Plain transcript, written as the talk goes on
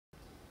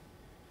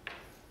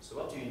So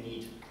what do you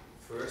need?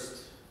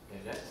 First, a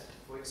red,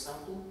 for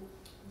example,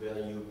 where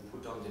you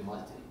put on the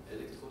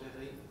multi-electrode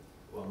array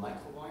or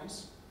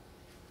microwires.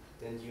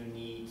 Then you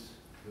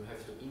have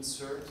to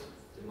insert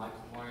the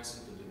microwires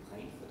into the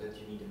plane. For that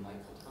you need a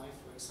microdrive,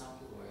 for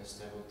example, or a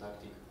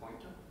stereotactic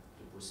pointer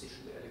to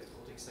position the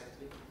electrode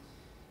exactly.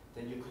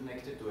 Then you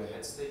connect it to a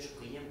head stage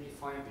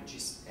preamplifier, which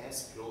is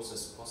as close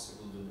as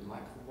possible to the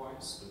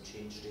microwires to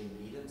change the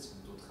impedance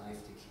and to drive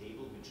the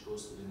cable which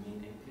goes to the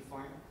main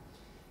amplifier.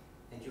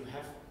 And you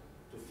have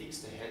to fix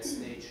the head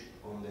stage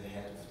on the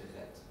head of the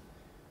red.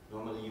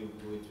 Normally you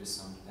do it with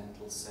some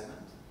dental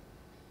cement.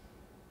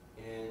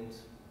 And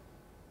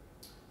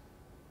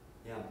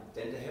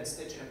then the head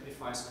stage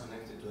amplifier is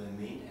connected to a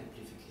main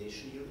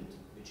amplification unit,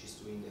 which is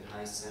doing the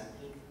high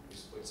sampling with,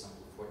 for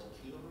example, 40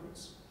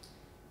 kilohertz.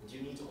 And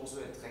you need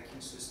also a tracking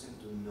system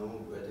to know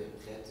where the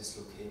red is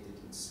located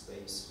in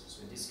space.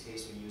 So in this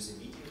case we use a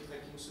video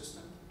tracking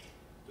system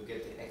to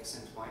get the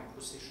X and Y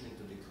position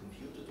into the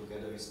computer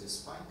together with the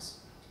spikes.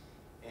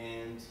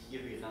 And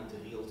here we run the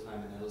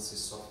real-time analysis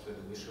software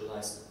to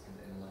visualize and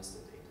analyze the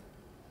data.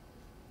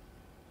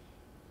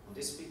 On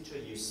this picture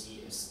you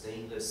see a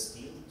stainless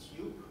steel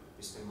tube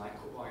with the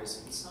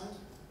microwires inside.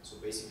 So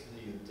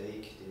basically you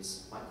take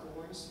these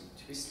microwires,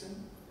 you twist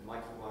them, the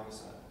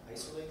microwires are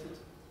isolated,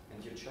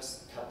 and you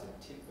just cut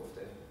the tip of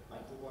the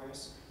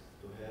microwires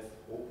to have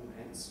open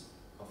ends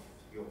of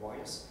your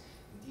wires.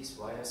 And these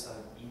wires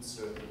are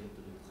inserted into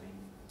the plane.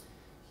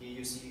 Here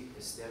you see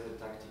a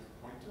stereotactic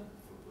pointer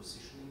for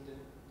positioning the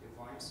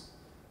wires.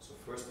 So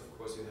first, of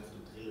course, you have to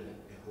drill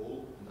a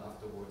hole, and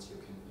afterwards you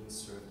can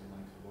insert the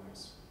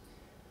microwires.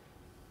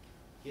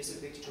 Here's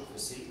a picture of a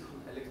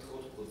silicon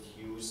electrode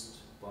produced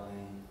by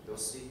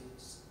Yossi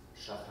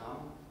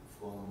Shaham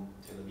from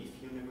Tel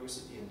Aviv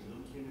University and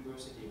Lund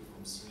University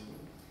from Sweden.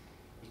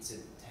 It's a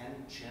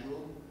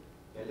 10-channel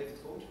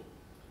electrode.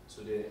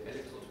 So the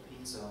electrode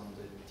pins are on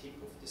the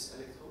tip of this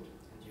electrode,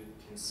 and you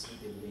can see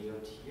the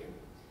layout here.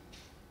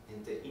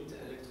 And the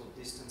inter-electrode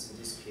distance in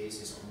this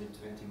case is only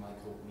 20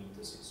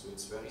 micrometers, so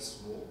it's very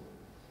small.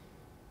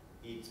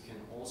 It can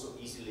also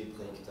easily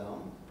break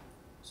down.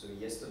 So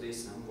yesterday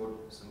somebody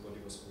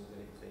was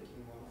already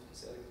breaking one of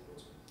these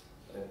electrodes.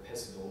 But I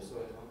pass it also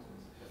around and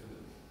have a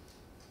look.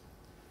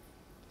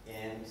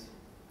 And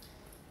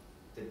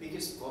the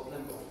biggest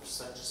problem of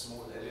such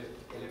small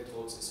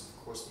electrodes is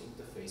of course the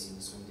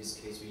interfacing. So in this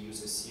case we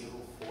use a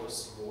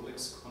zero-force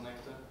Molex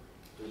connector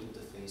to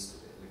interface to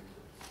the electrode.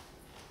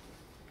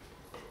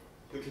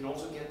 You can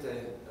also get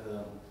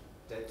a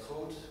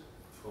tetrode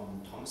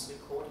from Tom's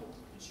recording,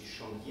 which is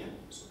shown here.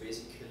 So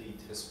basically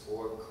it has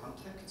 4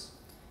 contacts,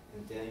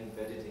 and they're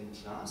embedded in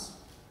glass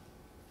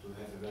to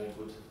have a very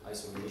good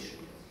isolation.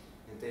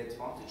 And the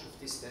advantage of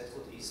this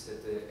tetrode is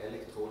that the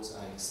electrodes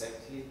are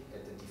exactly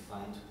at the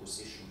defined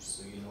positions,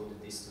 so you know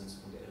the distance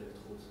from the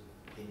electrode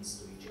pins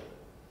to each other.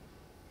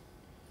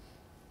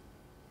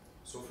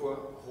 So for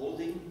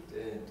holding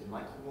the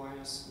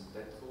microwires and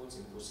tetrodes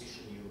in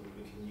position,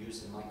 you can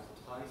use a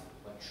microdrive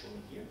like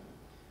shown here.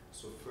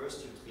 So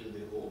first you drill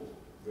the hole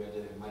where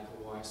the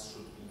microwires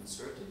should be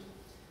inserted.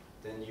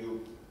 Then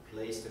you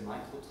place the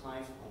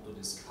microdrive onto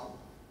the skull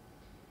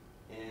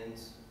and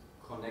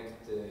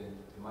connect the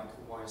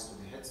microwires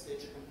to the head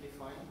stage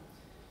amplifier.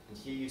 And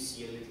here you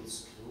see a little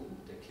screw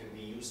that can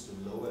be used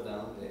to lower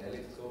down the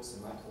electrodes,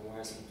 the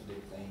microwires into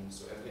the plane.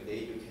 So every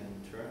day you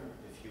can turn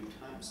a few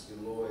times,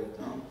 you lower it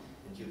down,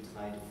 and you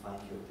try to find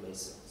your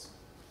place cells.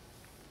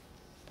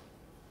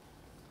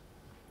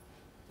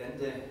 Then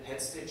the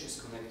head stage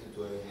is connected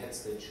to a head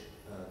stage,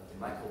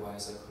 the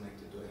microwires are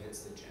connected to a head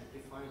stage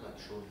amplifier like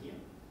shown here.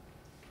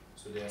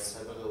 So there are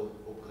several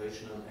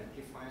operational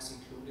amplifiers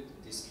included.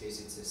 In this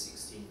case it's a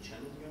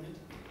 16-channel unit.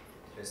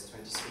 It has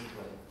 23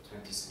 by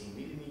 23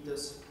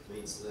 millimeters,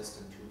 weighs less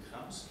than 2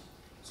 grams.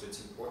 So it's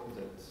important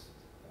that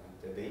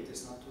the weight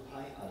is not too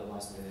high,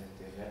 otherwise the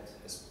red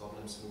has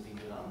problems moving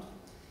around.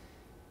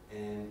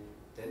 And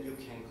then you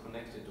can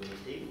connect it to a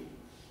cable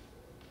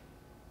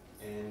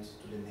and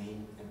to the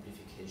main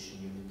amplification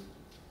unit.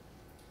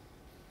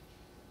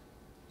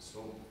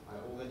 So I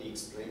already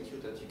explained to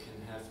you that you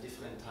can have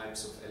different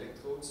types of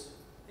electrodes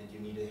and you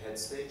need a head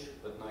stage,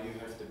 but now you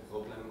have the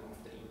problem of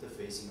the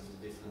interfacing of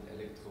the different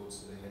electrodes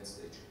to the head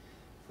stage.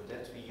 For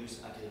that we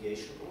use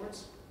aggregation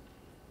boards.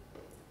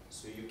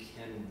 So you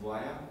can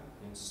wire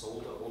and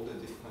solder all the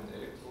different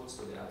electrodes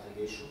to the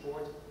aggregation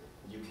board,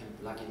 and you can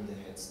plug in the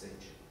head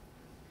stage.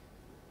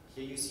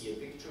 Here you see a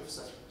picture of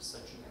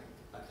such an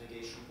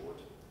aggregation board.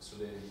 So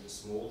the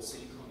small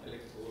silicon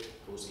electrode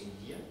goes in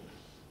here,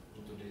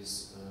 into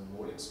this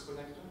Molex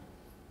connector.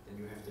 Then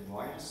you have the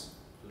wires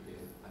to the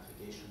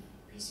aggregation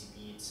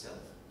PCB itself.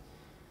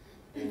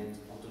 And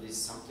onto this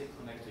sampling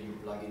connector you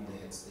plug in the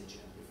head stage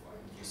amplifier.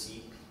 And you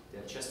see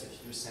there are just a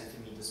few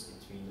centimeters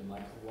between the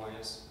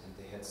microwires and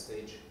the head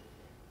stage,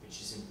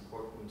 which is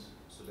important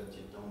so that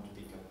you don't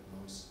pick up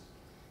noise.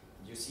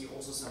 And you see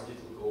also some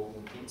little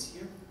golden pins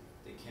here.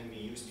 They can be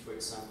used, for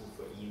example,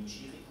 for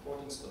EMG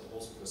recordings, but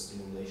also for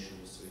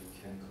stimulation. So you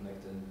can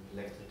connect an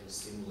electrical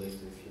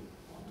stimulator if you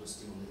want to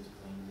stimulate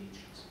brain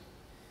regions.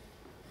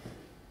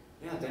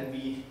 then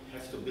we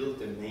have to build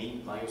the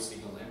main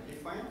biosignal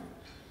amplifier.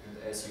 And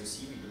as you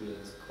see, we do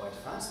it quite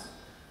fast.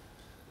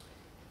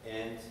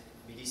 And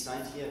we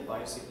designed here a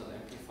biosignal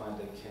amplifier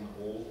that can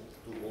do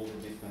all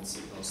the different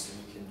signals. So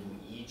you can do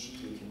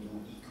EEG, you can do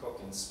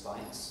ECoG and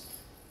spikes,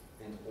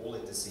 and all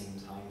at the same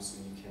time, so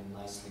you can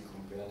nicely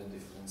compare the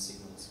different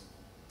signals.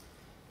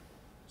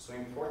 So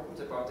important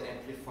about the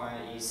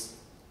amplifier is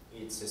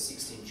it's a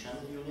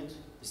 16-channel unit,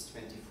 it's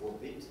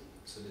 24-bit.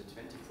 So the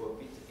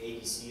 24-bit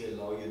ADC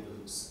allow you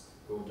to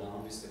go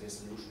down with the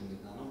resolution in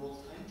the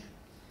nanovolt range.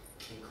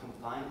 And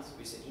combined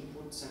with an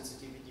input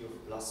sensitivity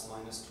of plus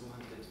minus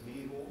 200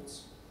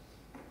 millivolts,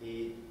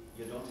 you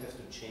don't have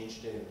to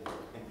change the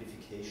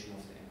amplification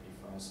of the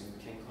amplifier. So you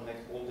can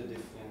connect all the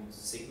different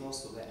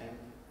signals to the amp,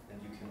 and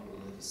you can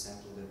already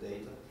sample the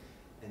data,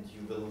 and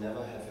you will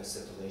never have a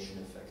saturation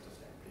effect of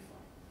the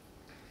amplifier.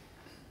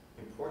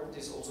 Important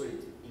is also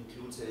it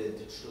includes a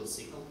digital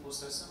signal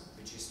processor,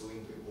 which is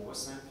doing the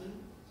oversampling.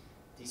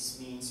 This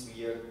means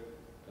we are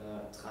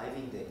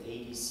driving the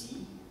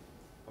ADC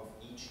of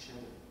each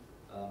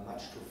channel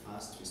much too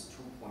fast with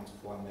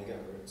 2.4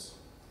 megahertz.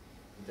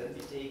 And then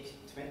we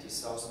take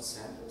 20,000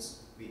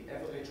 samples, we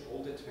average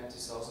all the 20,000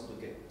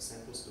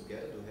 samples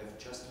together to have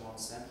just one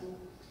sample,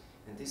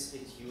 and this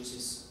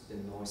reduces the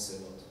noise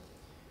a lot.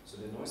 So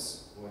the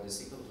noise, or the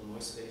signal to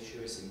noise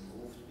ratio, is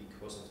improved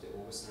because of the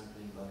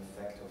oversampling by a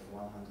factor of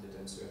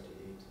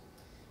 138,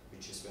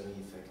 which is very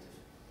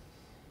effective.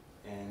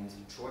 And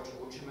George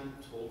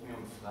Ogerman told me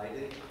on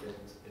Friday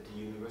that at the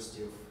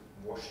University of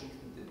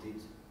Washington they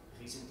did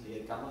recently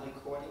a gamma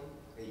recording,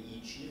 a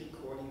EEG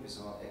recording with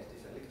our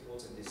active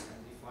electrodes and this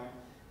amplifier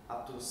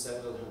up to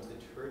several hundred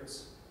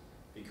hertz.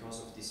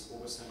 Because of this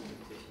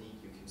oversampling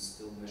technique, you can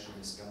still measure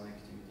this gamma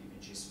activity,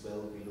 which is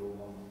well below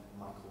 1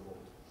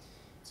 microvolt.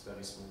 It's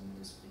very small in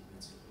this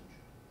frequency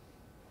range.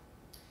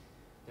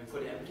 Then for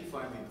the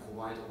amplifier, we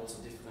provide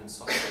also different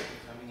software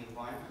programming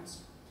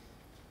environments.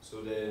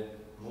 So the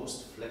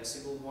most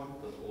flexible one,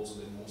 but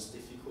also the most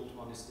difficult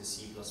one, is the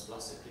C++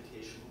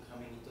 application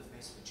programming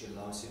interface, which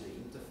allows you to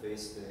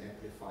interface the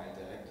amplifier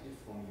directly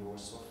from your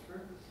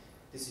software.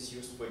 This is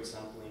used, for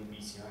example, in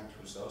BCI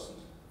 2000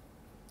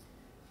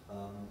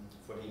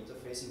 for the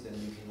interfacing. Then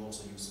you can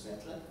also use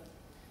MATLAB.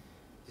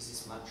 This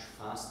is much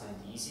faster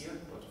and easier,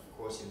 but of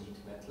course you need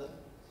MATLAB,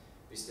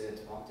 with the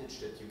advantage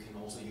that you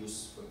can also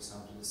use, for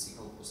example, the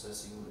signal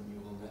processing or the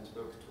neural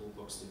network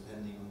toolbox,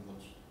 depending on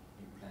what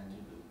you plan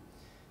to do.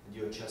 And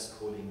you're just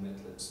coding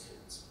MATLAB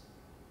scripts.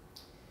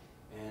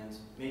 And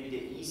maybe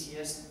the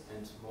easiest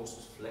and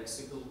most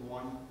flexible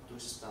one to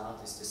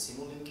start is the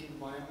Simulink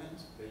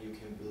environment, where you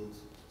can build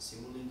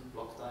Simulink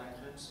block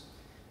diagrams.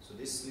 So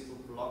this little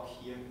block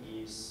here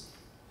is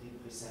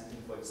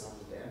representing, for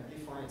example, the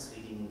amplifier. It's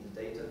reading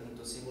the data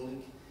into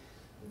Simulink.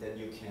 And then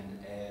you can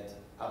add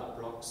other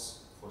blocks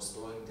for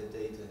storing the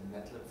data in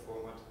MATLAB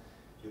format.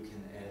 You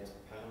can add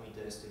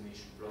parameter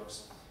estimation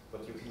blocks.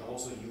 But you can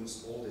also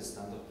use all the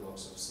standard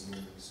blocks of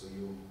Simulink, so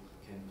you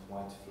can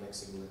quite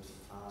flexible and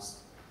fast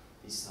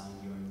design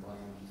your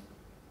environment.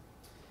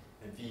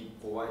 And we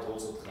provide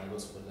also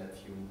drivers for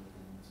LabVIEW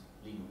and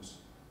Linux.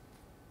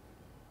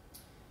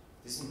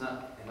 This is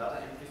another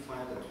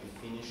amplifier that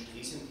we finished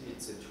recently.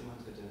 It's a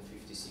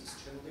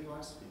 256-channel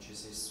device, which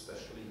is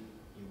especially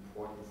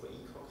important for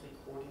ECoG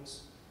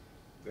recordings,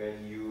 where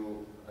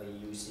you are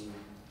using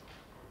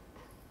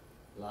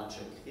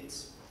larger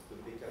grids to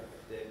pick up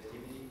the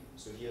activity.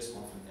 So here's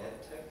one from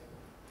g.tec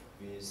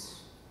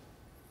with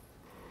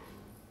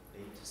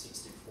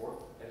 864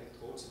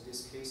 electrodes in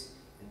this case,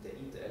 and the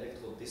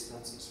inter-electrode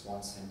distance is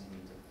 1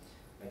 centimeter.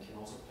 I can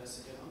also pass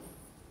it around.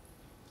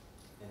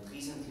 And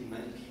recently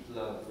many people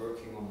are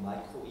working on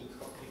micro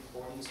ECoG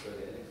recordings where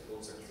the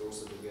electrodes are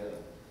closer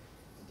together.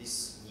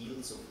 This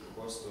yields, of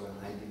course, to a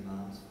high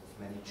demand of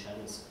many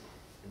channels,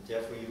 and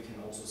therefore you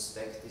can also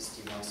stack these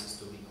devices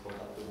to record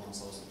up to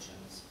 1,000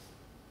 channels.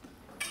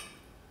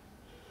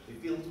 We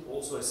built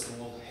also a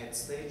small head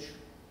stage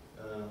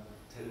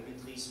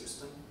telemetry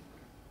system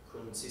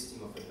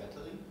consisting of a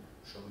battery,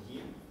 shown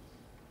here,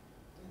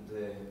 and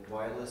the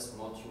wireless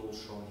module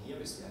shown here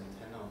with the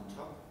antenna on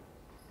top.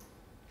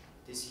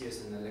 This here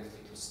is an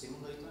electrical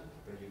stimulator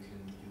where you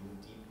can do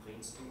deep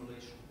brain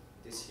stimulation.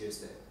 This here is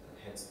the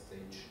head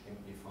stage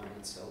amplifier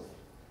itself,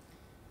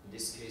 in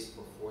this case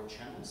for 4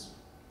 channels.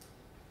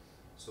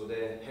 So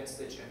the head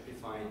stage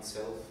amplifier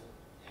itself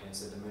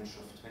has a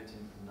dimension of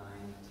 29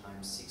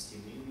 times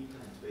 60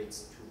 millimeter and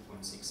weighs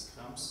 2.6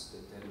 grams.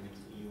 The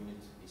telemetry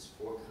unit is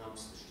 4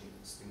 grams, the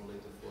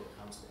stimulator 4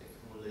 grams, the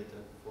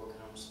accumulator 4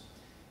 grams.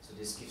 So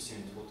this gives you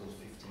in total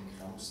 15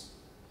 grams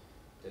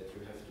that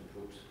you have to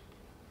put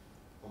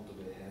onto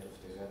the head of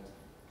the rat.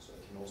 So I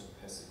can also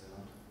pass it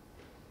around.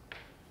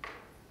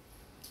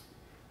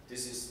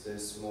 This is the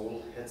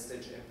small head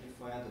stage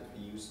amplifier that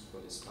we used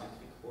for the spike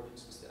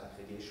recordings with the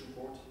aggregation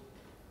board.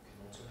 You can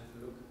also have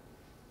a look.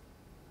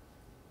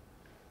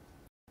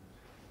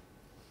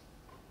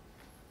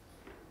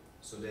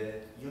 So the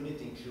unit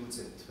includes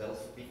a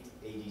 12-bit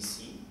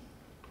ADC,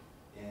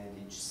 and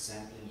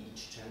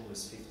each channel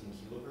is 15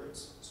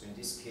 kilohertz. So in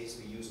this case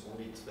we use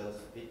only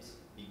 12-bit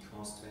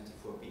because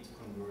 24-bit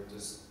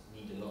converters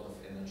need a lot of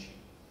energy,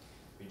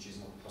 which is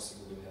not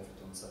possible to have it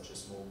on such a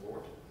small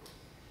board.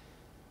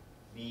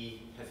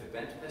 We have a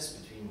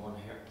bandpass between 1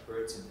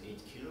 Hz and 8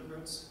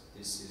 kilohertz.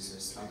 This is a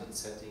standard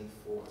setting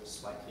for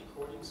spike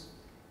recordings.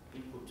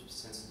 Input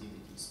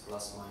sensitivity is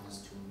plus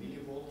minus 2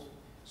 millivolt.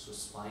 So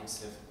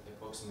spikes have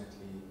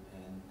approximately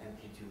an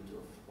amplitude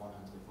of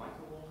 100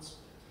 microvolts.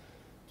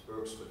 It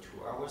works for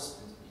 2 hours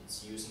and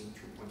it's using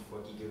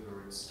 2.4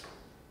 gigahertz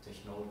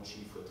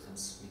technology for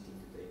transmitting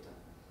the data.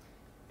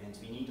 And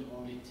we need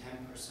only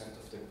 10%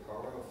 of the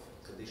power of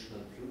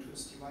traditional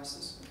Bluetooth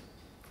devices,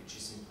 which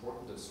is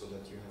important so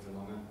that you have a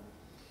longer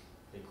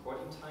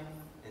recording time,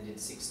 and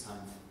it's 6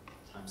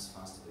 times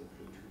faster than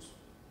Bluetooth.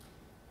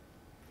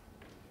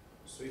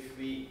 So if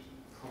we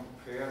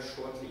compare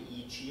shortly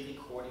EEG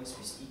recordings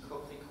with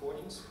ECoG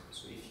recordings,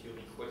 so if you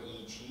record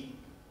EEG,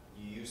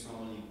 you use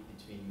normally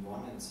between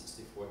 1 and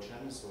 64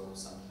 channels, or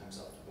sometimes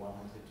up to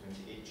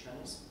 128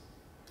 channels.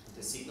 And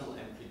the signal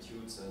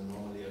amplitudes are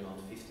normally around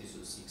 50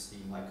 to 60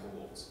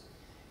 microvolts.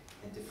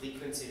 And the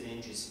frequency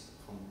range is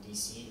from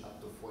DC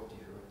up to 40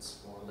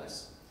 Hz, more or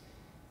less.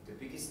 The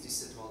biggest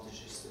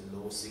disadvantage is the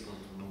low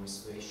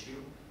signal-to-noise ratio,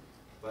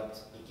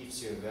 but it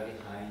gives you a very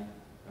high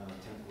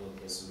temporal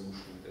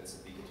resolution. That's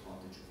a big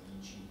advantage of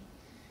EEG.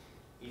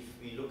 If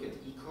we look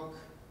at ECoG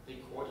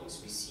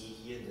recordings, we see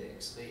here in the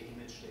X-ray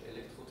image the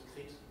electrode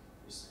grid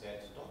with red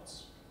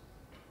dots.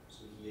 So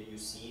here you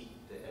see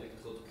the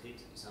electrode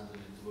grid is under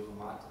the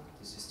duromater.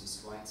 This is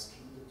this white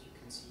skin that you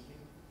can see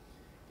here.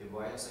 The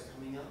wires are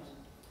coming out.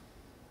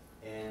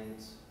 And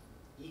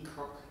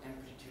ECoG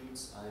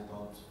amplitudes are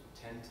about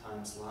 10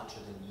 times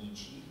larger than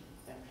EEG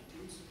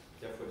amplitudes.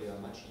 Therefore, they are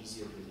much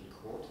easier to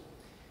record.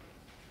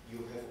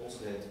 You have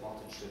also the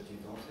advantage that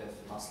you don't have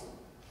muscle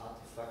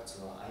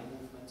artifacts or eye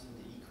movement in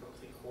the ECoG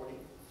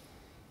recording.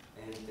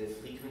 And the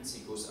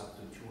frequency goes up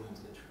to 200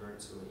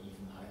 Hz or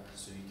even higher,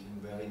 so you can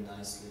very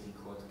nicely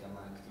record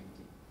gamma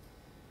activity.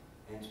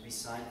 And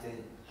beside the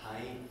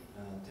high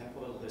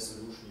temporal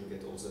resolution, you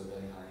get also a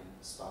very high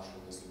spatial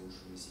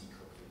resolution with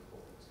ECoG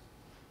recordings.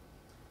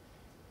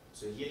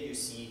 So here you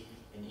see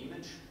an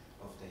image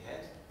of the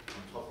head.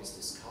 On top is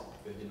the scalp,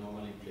 where you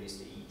normally place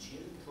the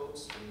EEG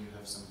electrodes. Then you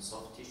have some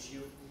soft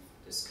tissue,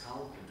 the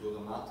scalp, the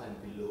duromater, and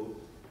below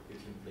you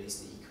can place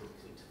the ECoG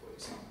grid, for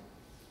example.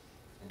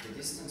 And the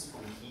distance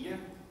from here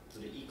to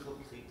the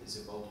ECoG grid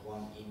is about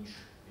 1 inch,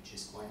 which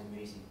is quite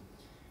amazing.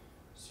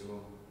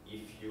 So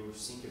if you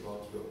think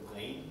about your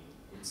brain,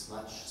 it's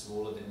much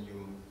smaller than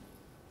you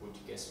would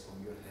guess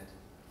from your head.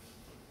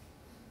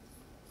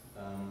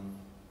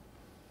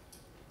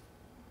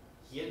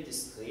 Here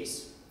this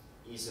trace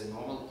is a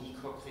normal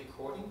ECoG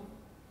recording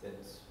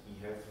that we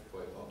have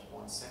for about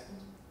 1 second.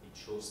 It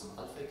shows some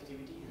alpha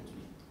activity, and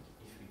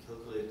if we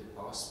calculate the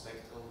power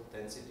spectral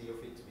density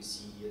of it, we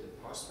see here the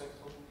power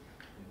spectrum,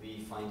 and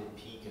we find a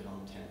peak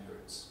around 10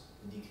 Hz,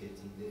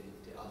 indicating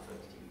the alpha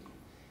activity.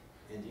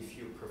 And if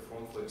you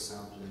perform, for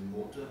example, a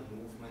motor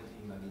movement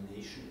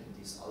imagination, and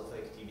this alpha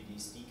activity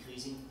is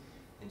decreasing,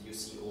 and you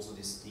see also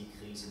this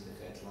decrease in the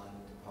red line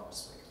of the power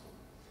spectrum.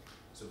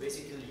 So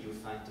basically you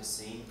find the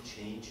same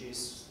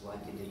changes like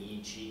in the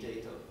EEG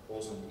data,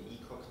 also in the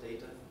ECoG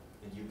data,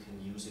 and you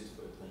can use it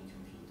for a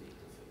brain-computer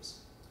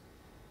interface.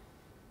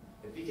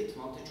 A big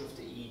advantage of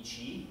the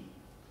EEG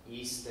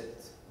is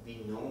that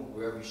we know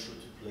where we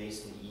should place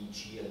the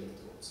EEG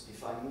electrodes.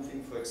 If I'm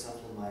moving, for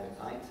example, my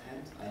right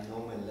hand, I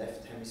know my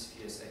left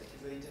hemisphere is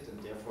activated,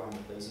 and therefore I'm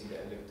placing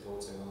the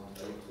electrodes around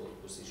electrode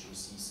position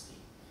C3.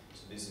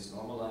 So this is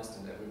normalized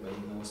and everybody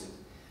knows it.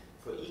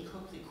 For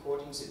ECoG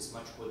recordings, it's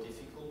much more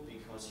difficult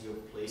because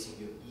you're placing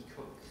your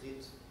ECoG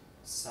grid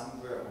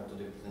somewhere onto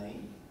the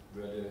plane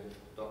where the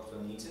doctor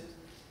needs it.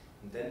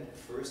 And then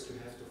first you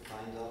have to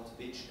find out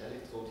which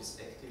electrode is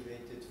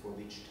activated for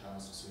which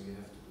task. So you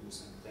have to do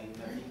some brain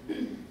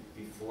mapping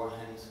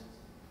beforehand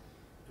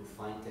to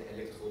find the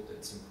electrode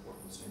that's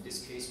important. So in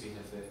this case, we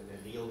have a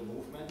real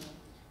movement.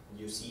 And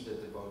you see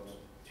that about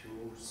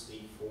 2,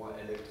 3, 4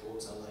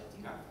 electrodes are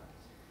lighting up.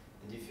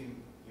 And if you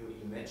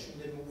imagine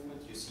the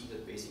movement, you see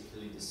that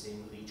basically the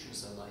same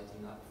regions are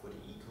lighting up for the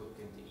ECoG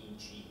and the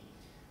EEG.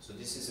 So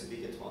this is a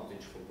big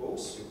advantage for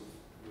both.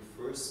 You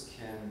first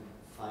can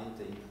find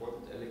the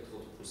important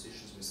electrode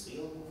positions with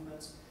real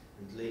movements,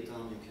 and later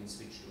on you can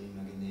switch to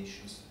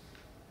imaginations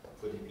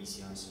for the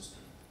BCI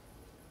system.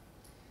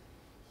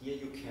 Here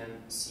you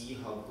can see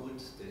how good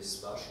the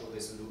spatial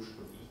resolution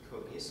of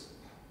ECoG is.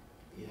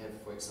 We have,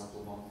 for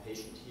example, one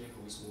patient here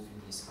who is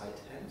moving his right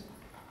hand,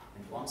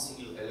 and one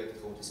single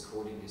electrode is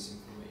coding this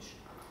information.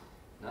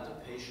 Another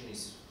patient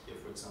is here,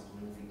 for example,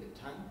 moving the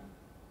tongue,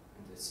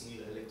 and the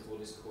single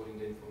electrode is coding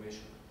the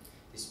information.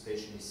 This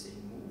patient is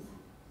saying move.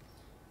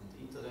 And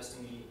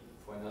interestingly,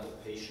 for another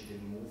patient, the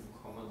move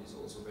command is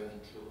also very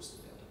close to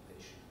that.